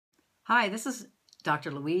Hi, this is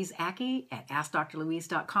Dr. Louise Aki at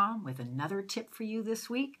AskDrLouise.com with another tip for you this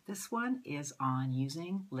week. This one is on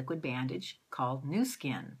using liquid bandage called Nu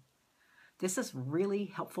Skin. This is really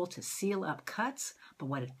helpful to seal up cuts, but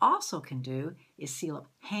what it also can do is seal up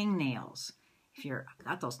hangnails. If you've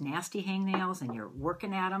got those nasty hangnails and you're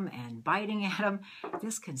working at them and biting at them,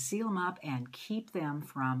 this can seal them up and keep them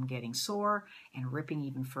from getting sore and ripping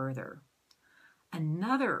even further.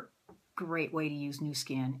 Another great way to use Nu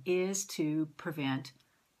Skin is to prevent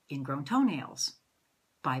ingrown toenails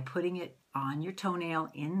by putting it on your toenail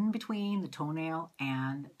in between the toenail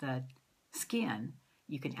and the skin.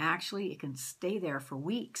 It can stay there for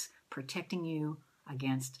weeks, protecting you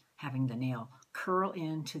against having the nail curl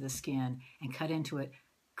into the skin and cut into it,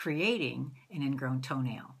 creating an ingrown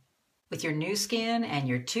toenail. With your Nu Skin and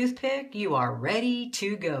your toothpick, you are ready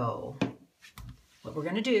to go. What we're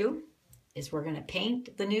going to do is we're going to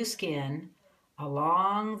paint the Nu Skin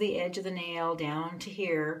along the edge of the nail down to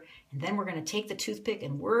here, and then we're going to take the toothpick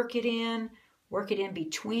and work it in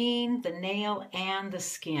between the nail and the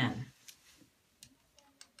skin.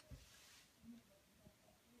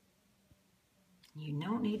 You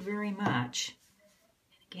don't need very much.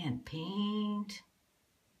 And again, paint.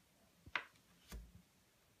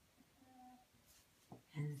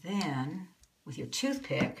 And then with your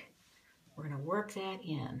toothpick, we're going to work that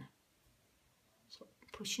in. So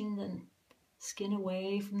pushing the skin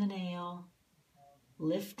away from the nail,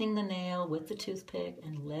 lifting the nail with the toothpick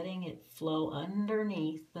and letting it flow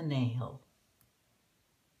underneath the nail.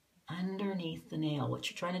 Underneath the nail. What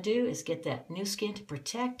you're trying to do is get that Nu Skin to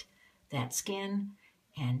protect that skin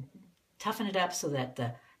and toughen it up so that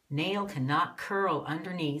the nail cannot curl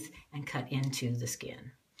underneath and cut into the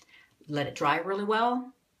skin. Let it dry really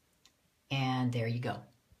well, and there you go.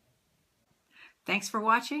 Thanks for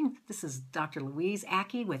watching. This is Dr. Louise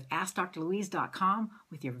Aki with AskDrLouise.com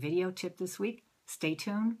with your video tip this week. Stay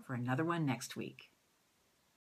tuned for another one next week.